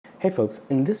Hey folks,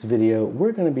 in this video,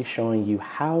 we're going to be showing you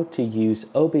how to use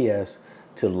OBS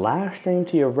to live stream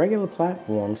to your regular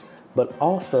platforms, but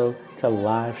also to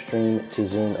live stream to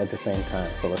Zoom at the same time.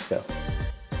 So let's go.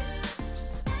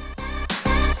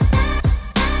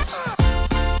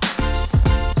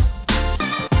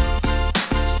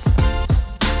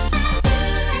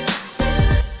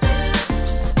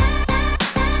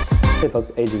 Hey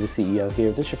folks, AJaytheCEO here.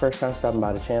 If this is your first time stopping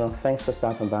by the channel, thanks for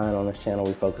stopping by. And on this channel,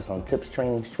 we focus on tips,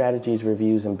 training, strategies,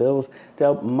 reviews, and builds to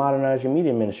help modernize your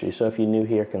media ministry. So if you're new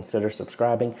here, consider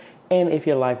subscribing. And if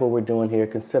you like what we're doing here,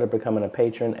 consider becoming a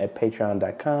patron at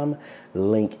patreon.com.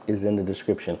 Link is in the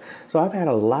description. So I've had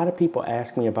a lot of people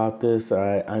ask me about this.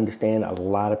 I understand a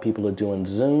lot of people are doing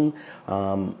Zoom.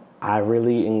 I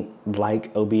really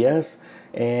like OBS,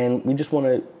 and we just want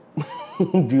to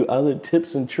do other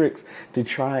tips and tricks to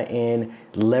try and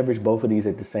leverage both of these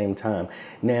at the same time.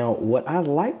 Now, what I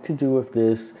like to do with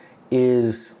this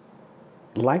is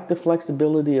like the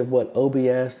flexibility of what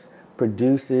OBS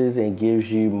produces and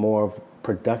gives you more of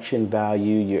production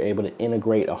value. You're able to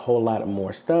integrate a whole lot of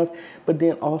more stuff, but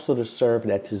then also to serve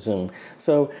that to Zoom.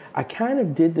 So I kind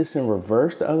of did this in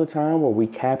reverse the other time where we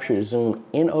captured Zoom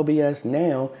in OBS.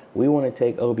 Now we want to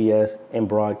take OBS and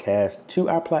broadcast to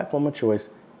our platform of choice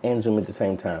and Zoom at the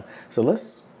same time. So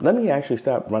let me actually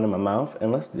stop running my mouth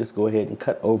and let's just go ahead and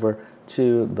cut over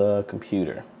to the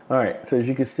computer. All right, so as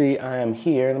you can see, I am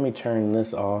here. Let me turn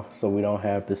this off so we don't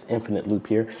have this infinite loop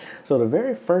here. So the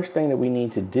very first thing that we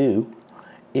need to do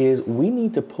is we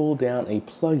need to pull down a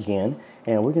plugin,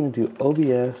 and we're gonna do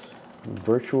OBS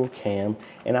Virtual Cam,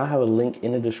 and I'll have a link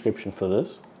in the description for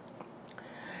this.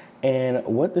 And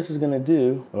what this is going to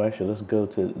do, well, actually, let's go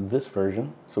to this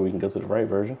version so we can go to the right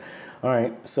version. All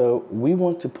right, so we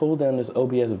want to pull down this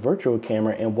OBS Virtual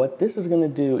Camera, and what this is going to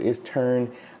do is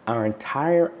turn our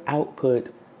entire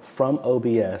output from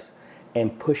OBS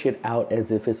and push it out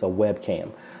as if it's a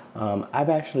webcam. I've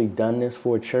actually done this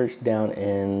for a church down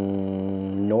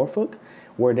in Norfolk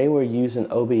where they were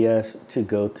using OBS to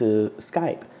go to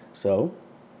Skype. So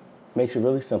makes it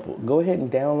really simple. Go ahead and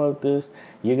download this.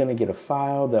 You're going to get a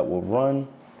file that will run.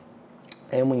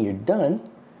 And when you're done,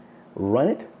 run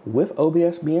it with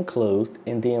OBS being closed.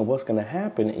 And then what's going to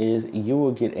happen is you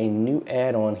will get a new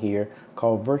add-on here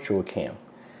called VirtualCam.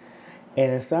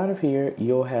 And inside of here,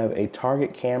 you'll have a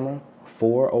target camera,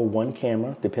 4 or 1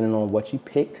 camera, depending on what you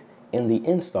picked in the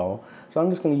install. So I'm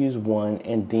just going to use 1,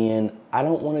 and then I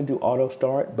don't want to do auto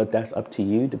start, but that's up to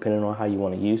you depending on how you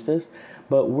want to use this.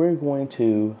 But we're going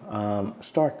to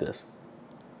start this.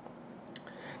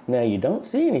 Now you don't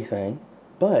see anything,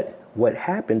 but what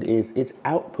happened is it's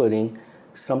outputting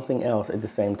something else at the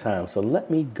same time. So let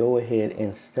me go ahead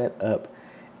and set up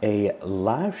a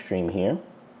live stream here.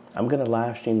 I'm going to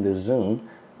live stream to Zoom.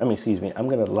 I'm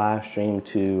going to live stream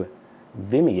to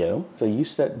Vimeo. So you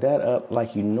set that up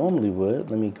like you normally would.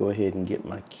 Let me go ahead and get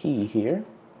my key here.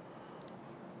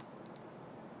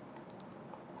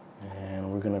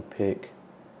 And we're going to pick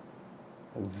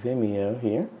Vimeo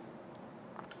here.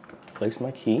 Place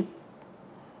my key.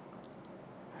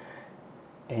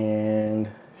 And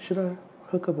should I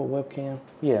hook up a webcam?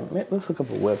 Yeah, let's hook up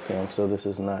a webcam so this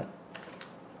is not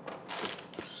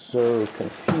so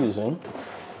confusing.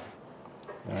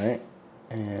 All right.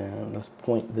 And let's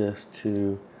point this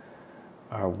to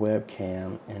our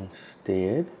webcam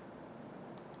instead.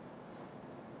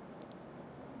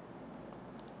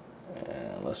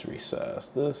 And let's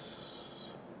resize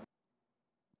this.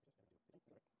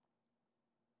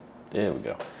 There we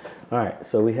go. All right,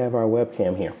 so we have our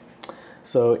webcam here.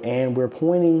 So, and we're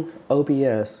pointing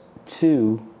OBS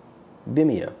to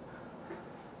Vimeo.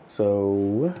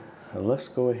 So let's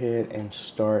go ahead and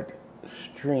start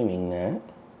streaming that.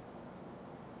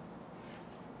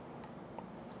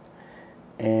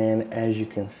 And as you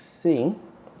can see,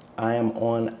 I am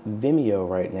on Vimeo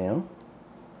right now.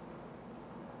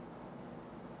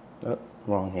 Oh,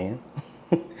 wrong hand.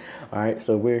 All right,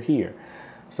 so we're here.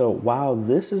 So while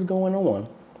this is going on,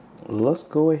 let's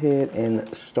go ahead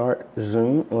and start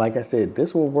Zoom. Like I said,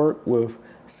 this will work with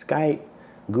Skype,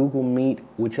 Google Meet,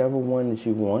 whichever one that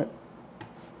you want.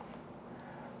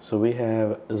 So we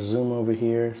have Zoom over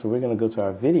here. So we're going to go to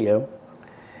our video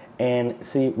and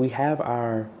see, we have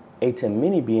our A10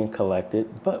 Mini being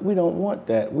collected, but we don't want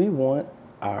that. We want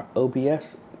our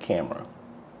OBS camera.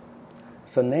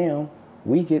 So now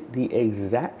we get the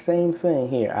exact same thing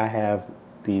here. I have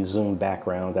the Zoom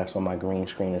background. That's why my green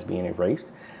screen is being erased.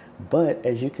 But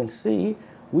as you can see,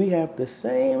 we have the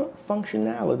same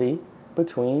functionality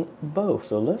between both.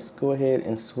 So let's go ahead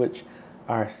and switch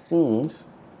our scenes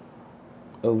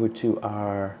over to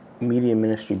our media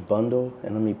ministry bundle,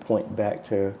 and let me point back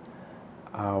to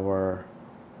our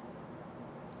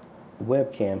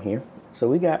webcam here. So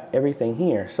we got everything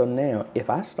here. So now if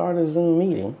I start a Zoom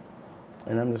meeting,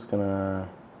 and I'm just gonna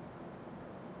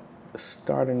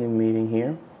start a new meeting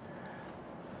here.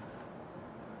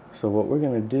 So what we're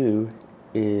gonna do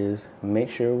is make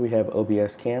sure we have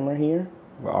OBS camera here.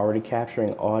 We're already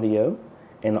capturing audio.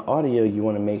 And the audio, you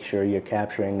wanna make sure you're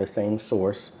capturing the same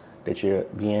source that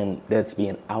that's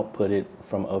being outputted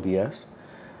from OBS.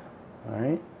 All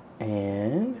right,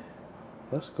 and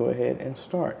let's go ahead and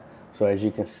start. So as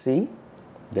you can see,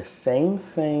 the same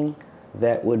thing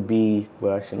that would be,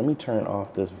 well, actually, let me turn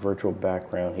off this virtual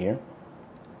background here.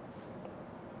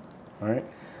 All right,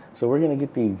 so we're gonna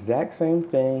get the exact same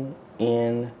thing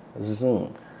in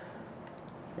Zoom.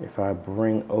 If I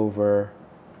bring over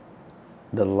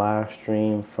the live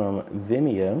stream from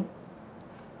Vimeo,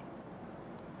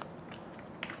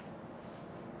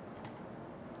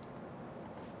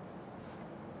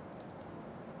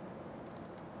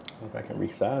 if I can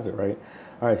resize it right.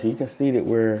 All right, so you can see that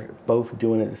we're both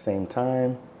doing it at the same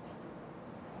time.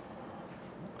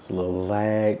 There's a little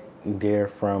lag there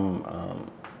from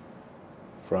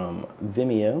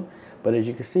Vimeo, but as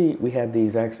you can see, we have the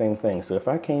exact same thing. So if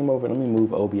I came over, let me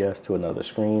move OBS to another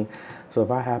screen. So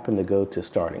if I happen to go to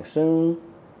starting soon,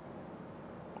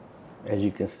 as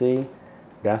you can see,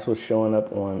 that's what's showing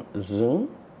up on Zoom.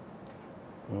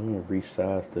 Let me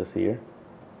resize this here.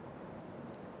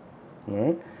 All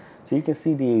right. So you can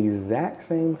see the exact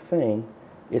same thing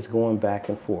is going back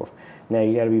and forth. Now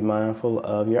you got to be mindful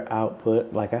of your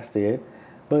output, like I said,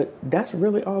 but that's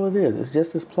really all it is. It's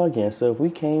just this plugin. So if we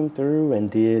came through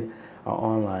and did our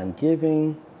online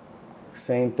giving,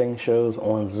 same thing shows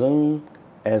on Zoom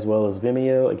as well as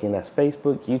Vimeo. Again, that's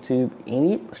Facebook, YouTube,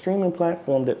 any streaming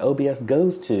platform that OBS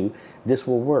goes to, this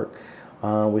will work.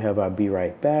 We have our Be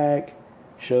Right Back,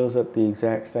 shows up the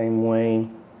exact same way.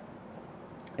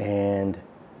 And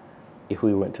if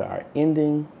we went to our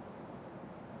ending,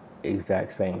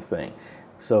 exact same thing.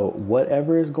 So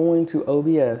whatever is going to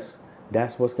OBS,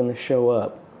 that's what's going to show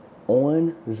up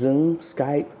on Zoom,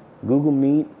 Skype, Google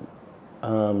Meet,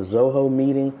 Zoho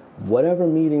meeting, whatever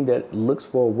meeting that looks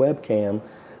for a webcam,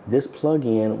 this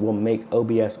plugin will make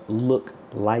OBS look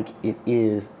like it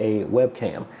is a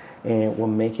webcam and will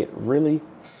make it really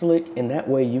slick. And that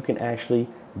way you can actually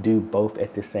do both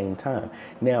at the same time.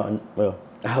 Now, well,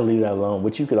 I'll leave that alone.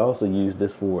 What you could also use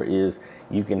this for is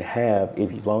you can have,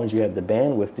 as long as you have the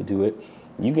bandwidth to do it,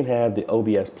 you can have the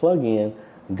OBS plugin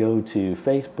go to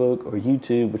Facebook or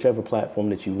YouTube, whichever platform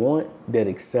that you want that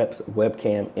accepts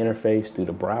webcam interface through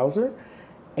the browser.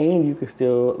 And you can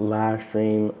still live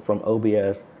stream from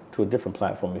OBS to a different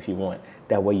platform if you want.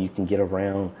 That way you can get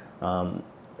around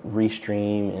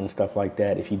Restream and stuff like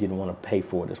that if you didn't want to pay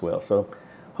for it as well. So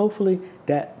hopefully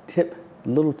that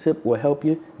little tip will help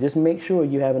you. Just make sure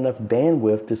you have enough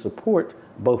bandwidth to support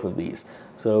both of these.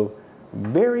 So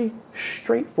very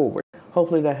straightforward.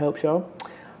 Hopefully that helps y'all.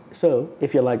 So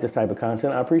if you like this type of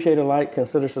content, I appreciate a like,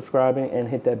 consider subscribing and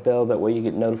hit that bell. That way you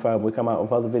get notified when we come out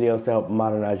with other videos to help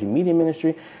modernize your media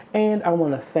ministry. And I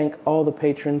want to thank all the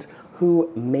patrons who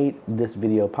made this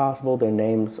video possible. Their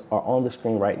names are on the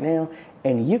screen right now.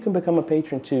 And you can become a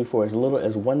patron too for as little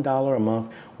as $1 a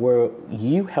month, where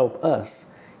you help us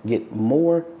get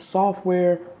more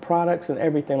software, products, and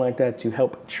everything like that to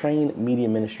help train media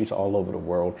ministries all over the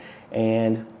world.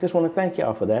 And just want to thank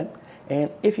y'all for that. And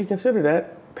if you consider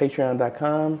that,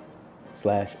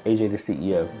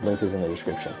 patreon.com/AJaytheCEO. Link is in the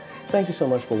description. Thank you so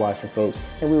much for watching, folks,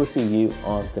 and we will see you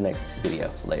on the next video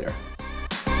later.